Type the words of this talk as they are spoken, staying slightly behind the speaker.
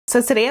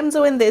So today I'm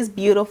doing this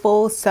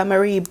beautiful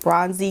summery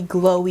bronzy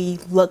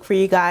glowy look for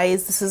you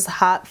guys. This is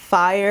hot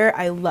fire.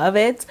 I love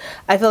it.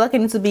 I feel like I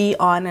need to be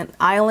on an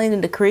island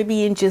in the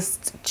Caribbean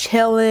just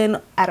chilling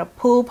at a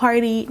pool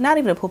party. Not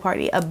even a pool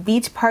party, a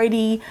beach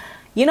party.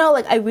 You know,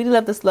 like I really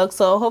love this look,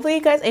 so hopefully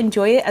you guys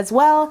enjoy it as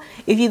well.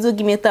 If you do,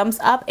 give me a thumbs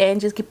up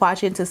and just keep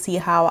watching to see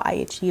how I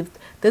achieved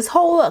this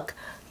whole look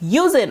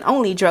using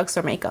only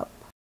drugstore makeup.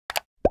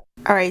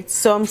 Alright,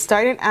 so I'm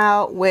starting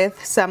out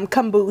with some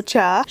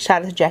kombucha.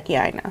 Shout out to Jackie,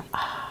 I know.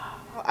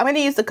 I'm going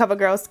to use the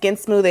Covergirl Skin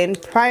Smoothing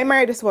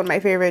Primer. This is one of my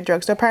favorite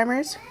drugstore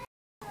primers.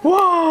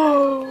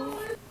 Whoa!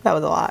 That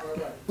was a lot.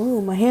 Ooh,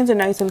 my hands are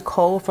nice and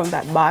cold from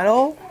that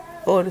bottle.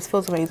 Oh, this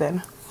feels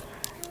amazing.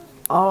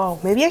 Oh,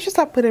 maybe I should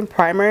stop putting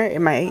primer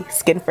in my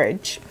skin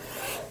fridge.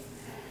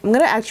 I'm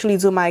gonna actually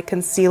do my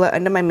concealer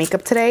under my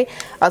makeup today.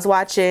 I was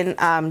watching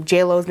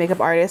JLo's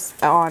makeup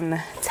artist on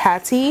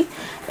Tati,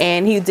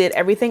 and he did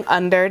everything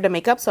under the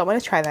makeup, so I'm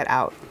gonna try that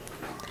out.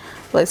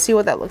 Let's see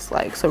what that looks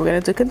like. So we're gonna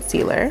do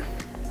concealer.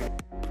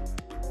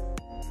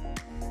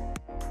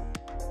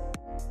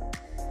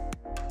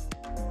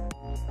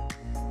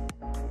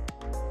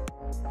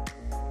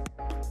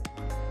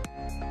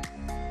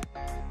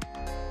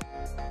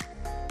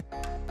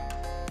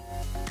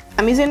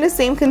 I'm using the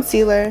same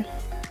concealer.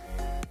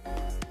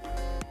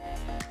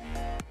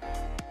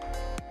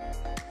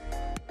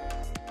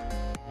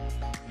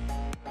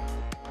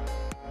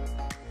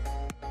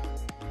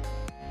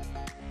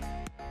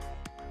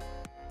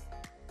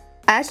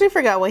 I actually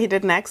forgot what he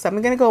did next, so I'm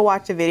gonna go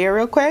watch the video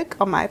real quick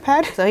on my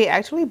iPad. So he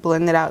actually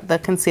blended out the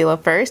concealer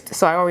first,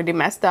 so I already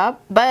messed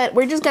up. But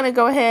we're just gonna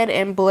go ahead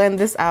and blend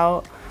this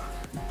out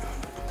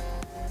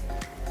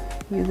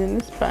using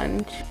the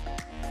sponge.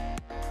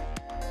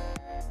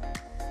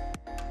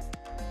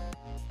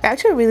 I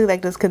actually really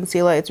like this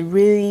concealer. It's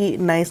really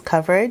nice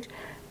coverage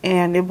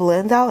and it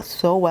blends out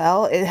so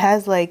well. It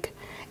has like,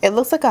 it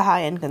looks like a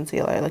high-end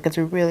concealer. Like it's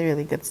really,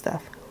 really good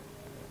stuff.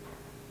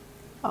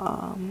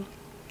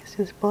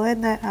 Let's just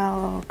blend that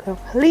out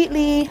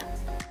completely.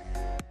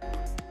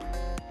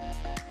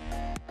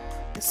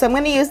 So I'm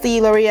going to use the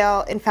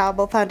L'Oreal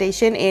Infallible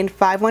Foundation in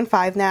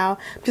 515 now.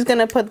 I'm just going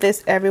to put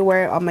this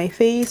everywhere on my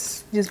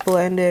face. Just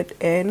blend it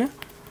in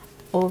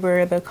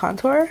over the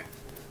contour.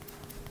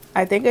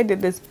 I think I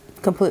did this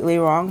completely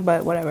wrong,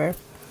 but whatever.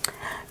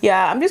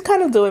 Yeah, I'm just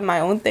kind of doing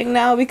my own thing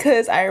now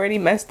because I already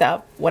messed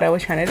up what I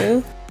was trying to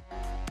do.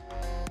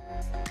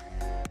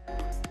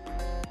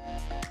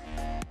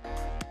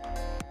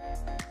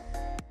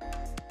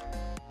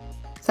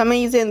 So I'm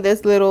using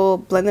this little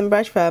blending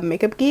brush from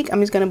Makeup Geek.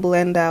 I'm just gonna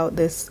blend out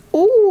this.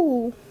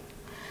 Ooh,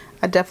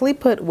 I definitely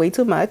put way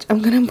too much.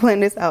 I'm gonna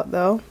blend this out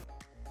though.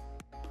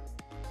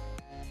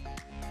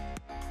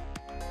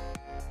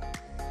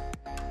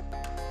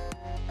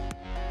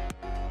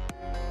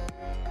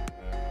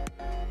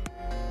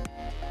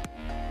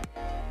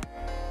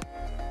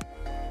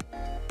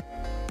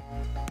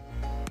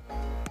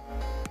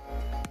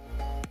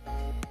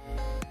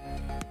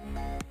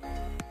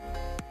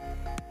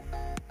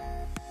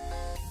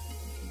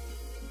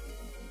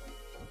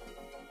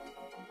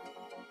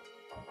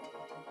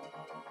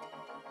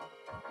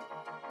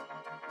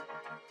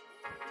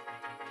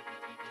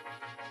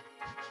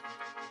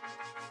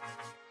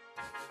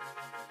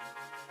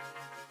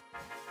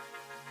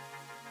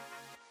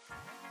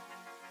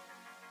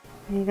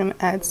 I'm gonna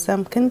add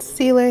some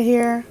concealer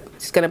here.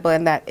 Just gonna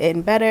blend that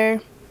in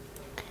better.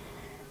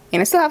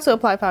 And I still have to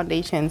apply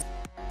foundation.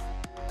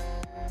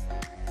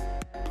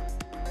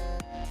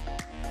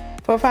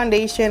 For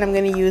foundation, I'm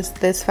gonna use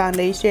this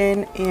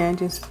foundation and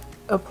just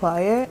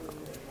apply it.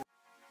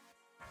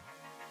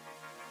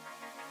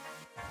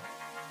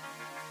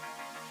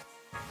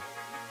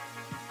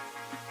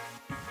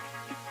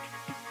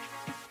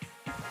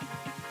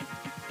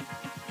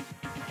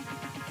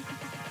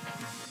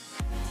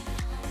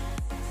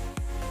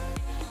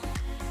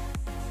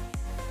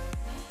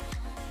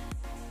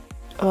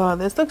 Oh,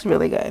 this looks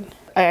really good.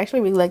 I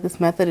actually really like this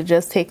method. It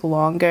just takes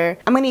longer.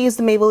 I'm going to use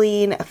the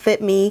Maybelline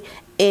Fit Me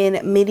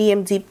in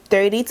medium deep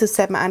 30 to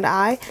set my under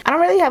eye. I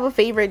don't really have a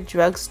favorite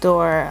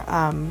drugstore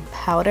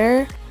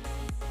powder.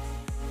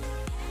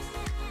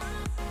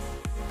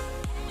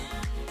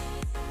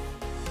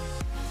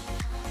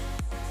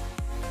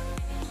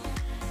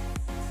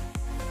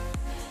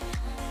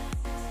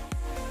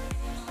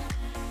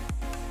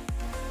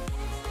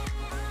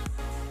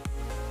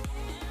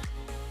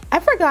 I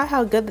forgot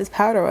how good this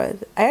powder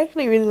was. I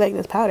actually really like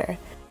this powder.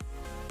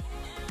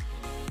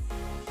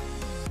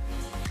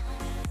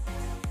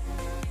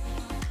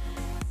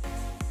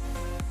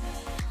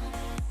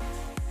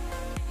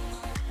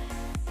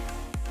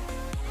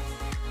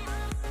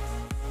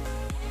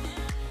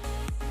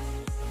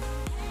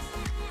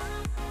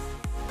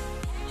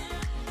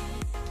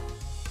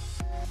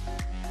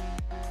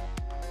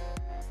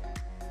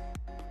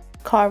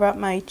 Carve up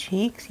my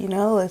cheeks, you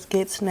know, let's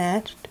get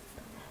snatched,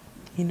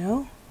 you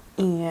know.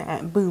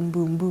 And boom,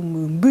 boom, boom,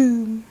 boom,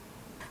 boom.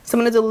 So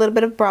I'm going to do a little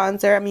bit of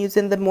bronzer. I'm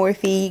using the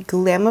Morphe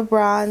Glamour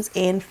Bronze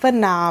in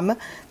Phenom.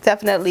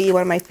 Definitely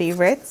one of my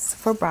favorites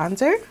for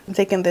bronzer. I'm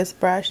taking this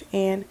brush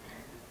and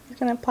I'm just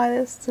going to apply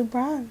this to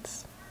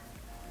bronze.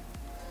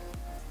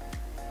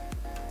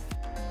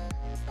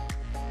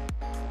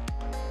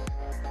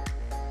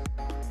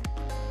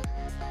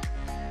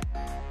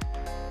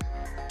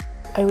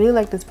 I really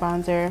like this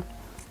bronzer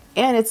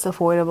and it's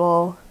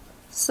affordable,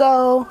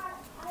 so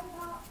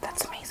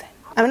that's amazing.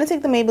 I'm gonna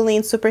take the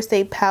Maybelline Super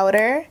Stay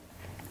Powder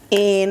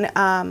in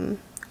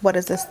what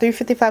is this,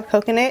 355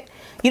 Coconut.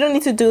 You don't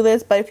need to do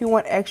this, but if you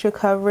want extra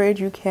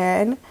coverage you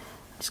can. I'm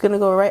just gonna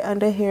go right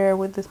under here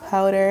with this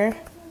powder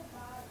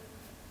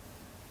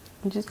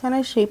and just kind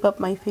of shape up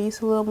my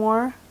face a little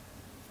more.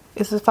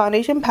 It's a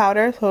foundation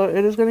powder, so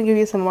it is gonna give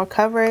you some more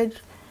coverage,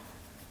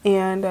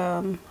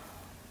 and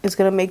it's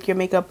gonna make your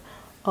makeup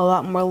a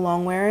lot more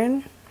long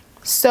wearing.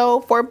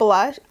 So for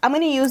blush, I'm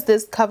going to use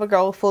this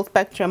CoverGirl Full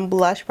Spectrum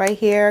blush right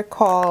here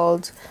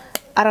called,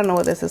 I don't know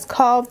what this is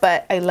called,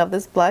 but I love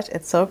this blush.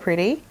 It's so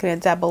pretty. Gonna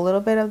dab a little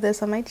bit of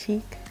this on my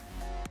cheek,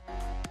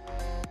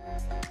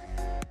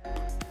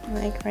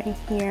 like right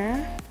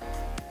here.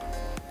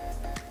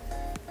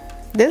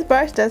 This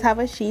brush does have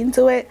a sheen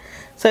to it,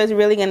 so it's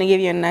really going to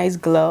give you a nice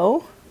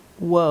glow.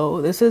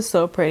 Whoa, this is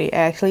so pretty.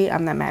 Actually,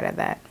 I'm not mad at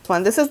that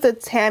one. This is the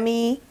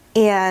Tammi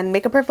and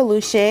Makeup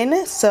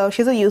Revolution. So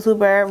she's a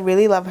YouTuber,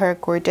 really love her,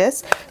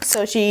 gorgeous.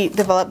 So she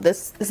developed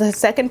this is her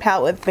second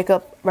palette with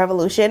Makeup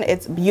Revolution.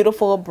 It's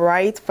beautiful,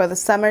 bright for the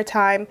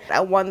summertime.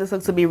 I want this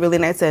look to be really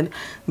nice and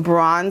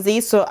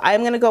bronzy, so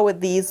I'm gonna go with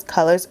these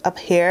colors up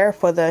here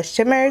for the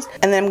shimmers,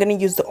 and then I'm gonna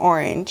use the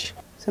orange.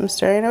 So I'm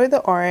starting with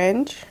the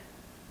orange.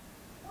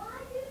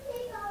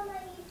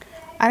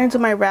 Adding to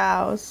my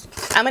brows,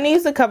 I'm gonna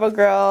use the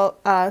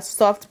CoverGirl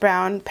soft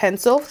brown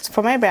pencil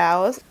for my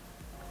brows.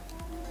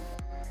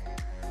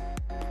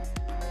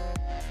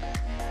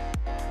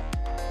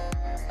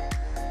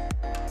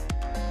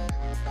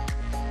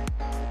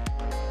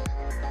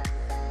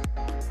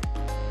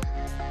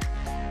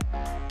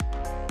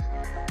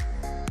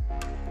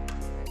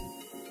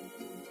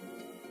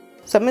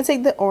 So I'm going to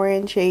take the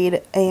orange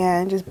shade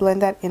and just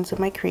blend that into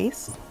my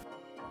crease.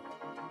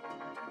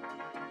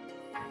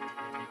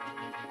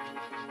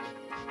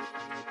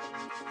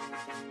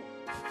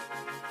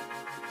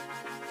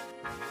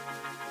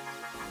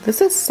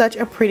 This is such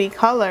a pretty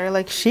color.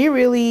 Like, she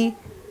really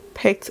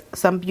picked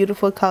some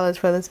beautiful colors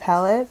for this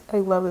palette. I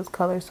love this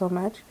color so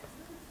much.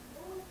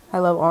 I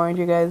love orange.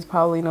 You guys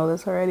probably know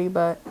this already,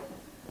 but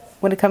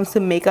when it comes to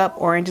makeup,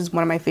 orange is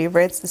one of my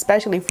favorites,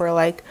 especially for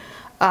like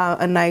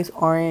a nice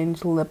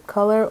orange lip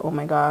color. Oh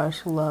my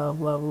gosh, love,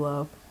 love,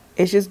 love.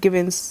 It's just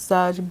giving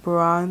such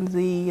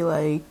bronzy,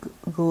 like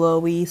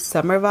glowy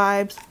summer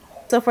vibes.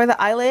 So for the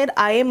eyelid,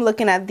 I am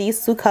looking at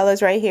these two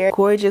colors right here.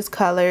 Gorgeous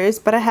colors,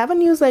 but I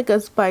haven't used like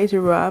a spice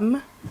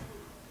rum.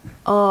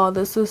 Oh,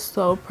 this is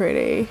so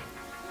pretty.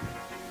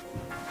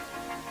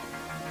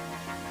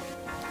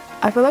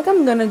 I feel like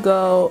I'm gonna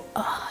go,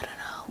 oh, I don't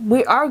know.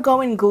 We are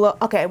going glow.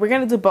 Okay, we're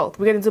gonna do both.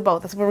 We're gonna do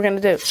both. That's what we're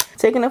gonna do.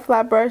 Taking a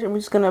flat brush, and we're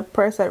just gonna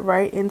press that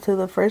right into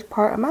the first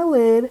part of my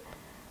lid.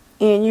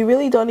 And you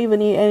really don't even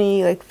need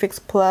any like Fix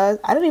Plus.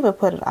 I didn't even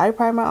put an eye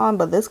primer on,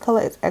 but this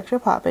color is extra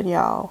popping,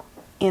 y'all.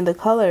 And the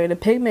color, the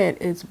pigment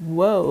is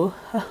whoa.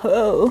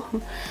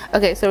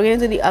 Okay, so we're gonna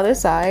do the other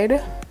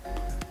side.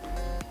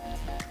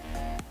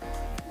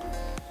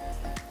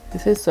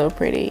 This is so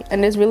pretty,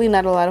 and there's really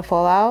not a lot of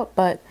fallout,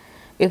 but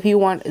if you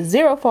want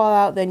zero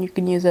fallout, then you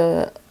can use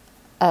a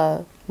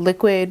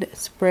liquid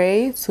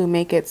spray to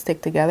make it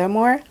stick together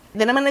more.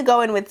 Then I'm gonna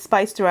go in with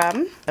spiced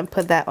rum and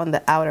put that on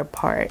the outer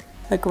part,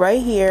 like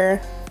right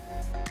here.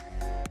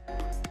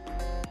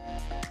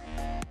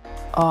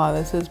 Oh,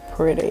 this is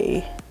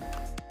pretty.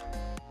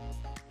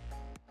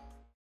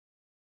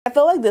 I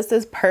feel like this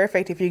is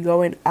perfect if you're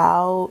going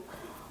out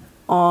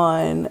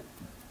on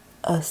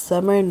a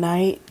summer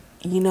night,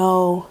 you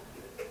know,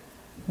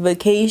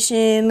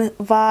 vacation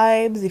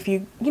vibes. If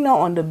you know,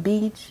 on the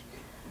beach,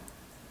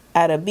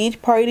 at a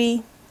beach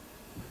party,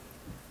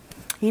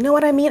 you know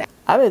what I mean.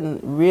 I've been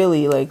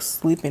really like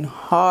sleeping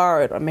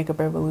hard on Makeup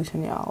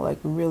Revolution, y'all, like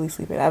really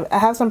sleeping. I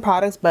have some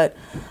products, but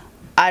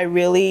I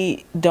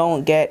really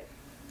don't get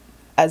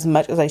as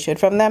much as I should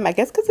from them. I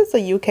guess because it's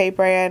a UK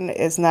brand,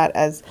 it's not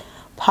as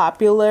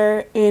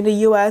popular in the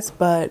US,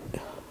 but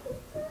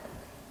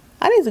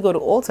I need to go to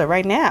Ulta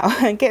right now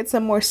and get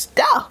some more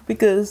stuff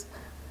because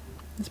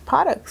these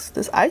products,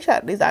 these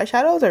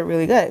eyeshadows are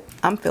really good.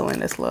 I'm feeling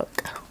this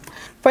look.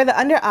 For the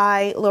under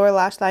eye, lower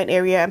lash line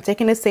area, I'm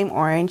taking the same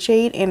orange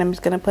shade and I'm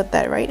just gonna put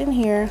that right in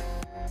here.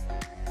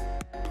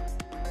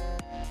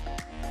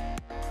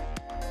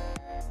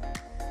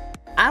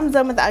 I'm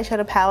done with the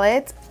eyeshadow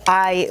palette.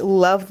 I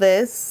love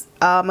this.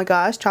 Oh my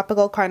gosh,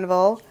 Tropical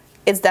Carnival.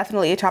 It's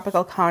definitely a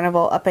Tropical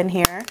Carnival up in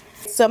here.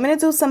 So I'm going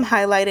to do some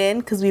highlighting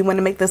because we want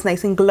to make this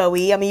nice and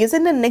glowy. I'm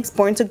using the NYX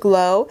Born to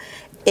Glow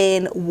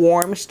in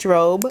Warm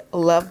Strobe.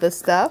 Love this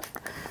stuff.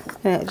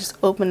 And just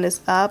open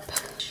this up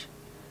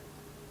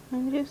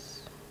and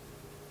just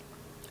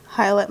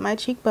highlight my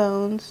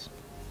cheekbones.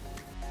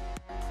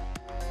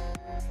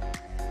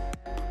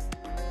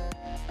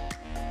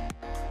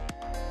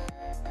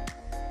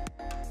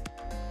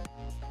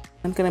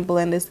 I'm gonna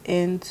blend this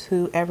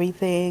into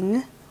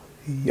everything.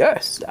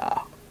 Yes.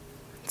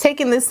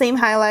 Taking this same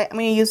highlight, I'm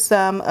gonna use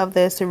some of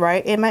this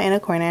right in my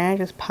inner corner.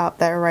 Just pop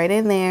that right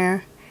in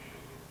there.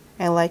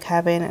 I like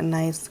having a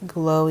nice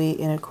glowy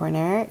inner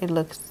corner. It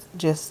looks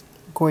just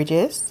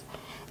gorgeous.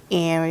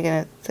 And we're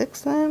gonna stick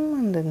some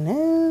on the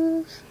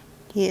nose.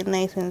 Get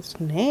nice and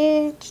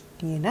snatched,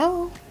 you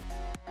know.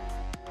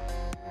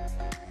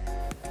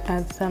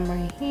 Add some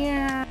right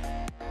here.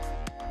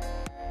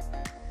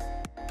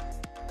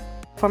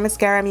 For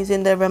mascara, I'm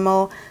using the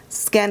Rimmel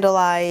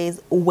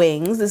Scandalized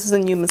Wings. This is a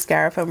new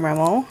mascara from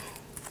Rimmel.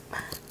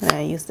 And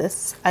I use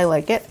this. I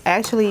like it.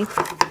 I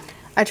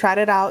tried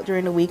it out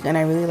during the week and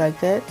I really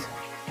liked it.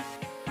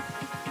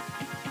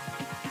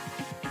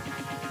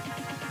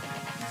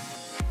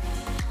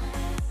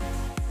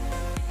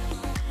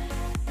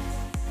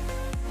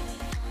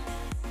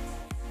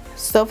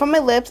 So for my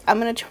lips, I'm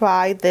going to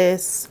try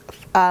this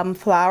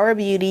Flower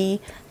Beauty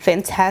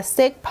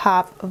Fantastic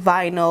Pop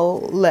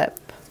Vinyl Lip.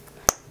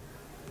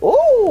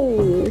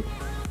 Ooh!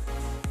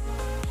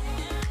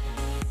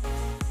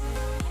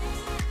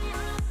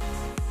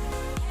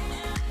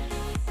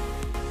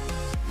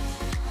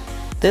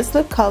 This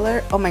lip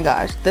color, oh my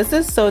gosh, this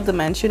is so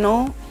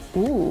dimensional.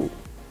 Ooh.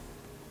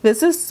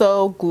 This is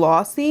so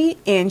glossy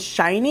and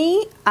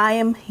shiny. I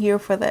am here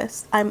for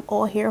this. I'm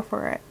all here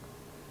for it.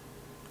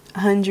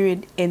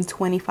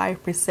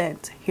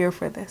 125% here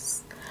for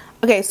this.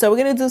 Okay, so we're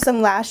gonna do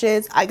some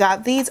lashes. I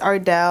got these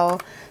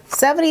Ardell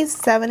 70.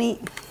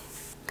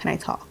 Can I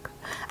talk?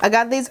 I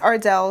got these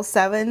Ardell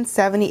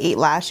 778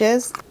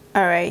 lashes.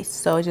 All right,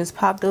 so just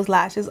pop those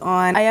lashes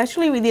on. I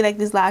actually really like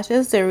these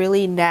lashes. They're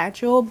really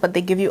natural, but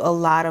they give you a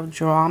lot of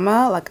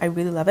drama. Like, I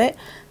really love it.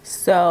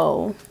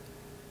 So,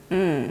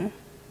 like,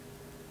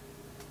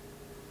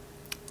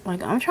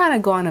 I'm trying to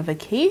go on a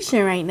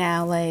vacation right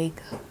now.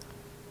 Like,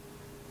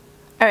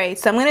 all right,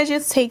 so I'm gonna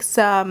just take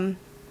some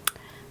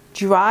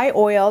dry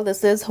oil.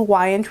 This is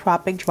Hawaiian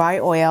Tropic Dry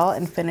Oil,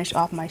 and finish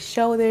off my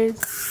shoulders.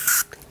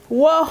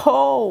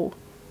 Whoa!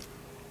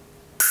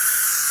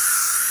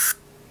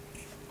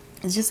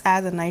 It just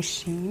adds a nice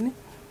sheen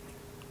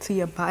to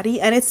your body,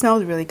 and it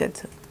smells really good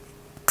too.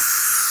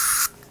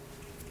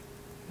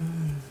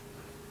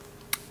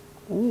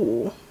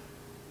 Ooh.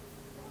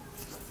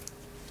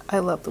 I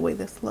love the way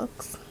this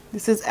looks.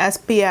 This is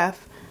SPF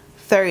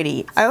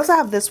 30. I also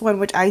have this one,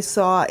 which I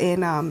saw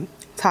in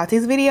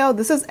Tati's video.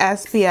 This is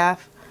SPF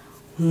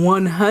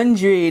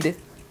 100.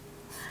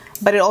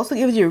 But it also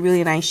gives you a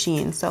really nice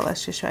sheen. So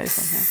let's just try this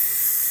on here.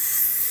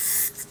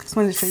 Just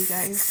wanted to show you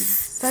guys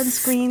these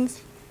sunscreens.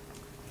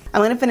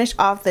 I'm going to finish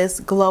off this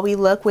glowy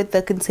look with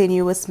the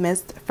Continuous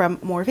Mist from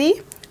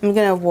Morphe. I'm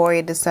going to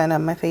avoid the sun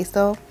on my face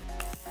though.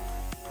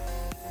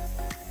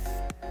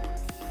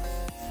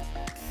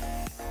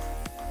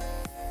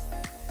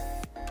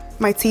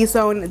 My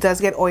T-zone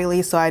does get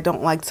oily, so I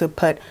don't like to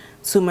put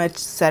too much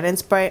setting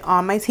spray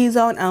on my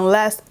T-zone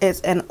unless it's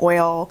an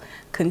oil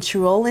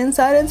controlling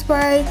setting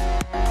spray.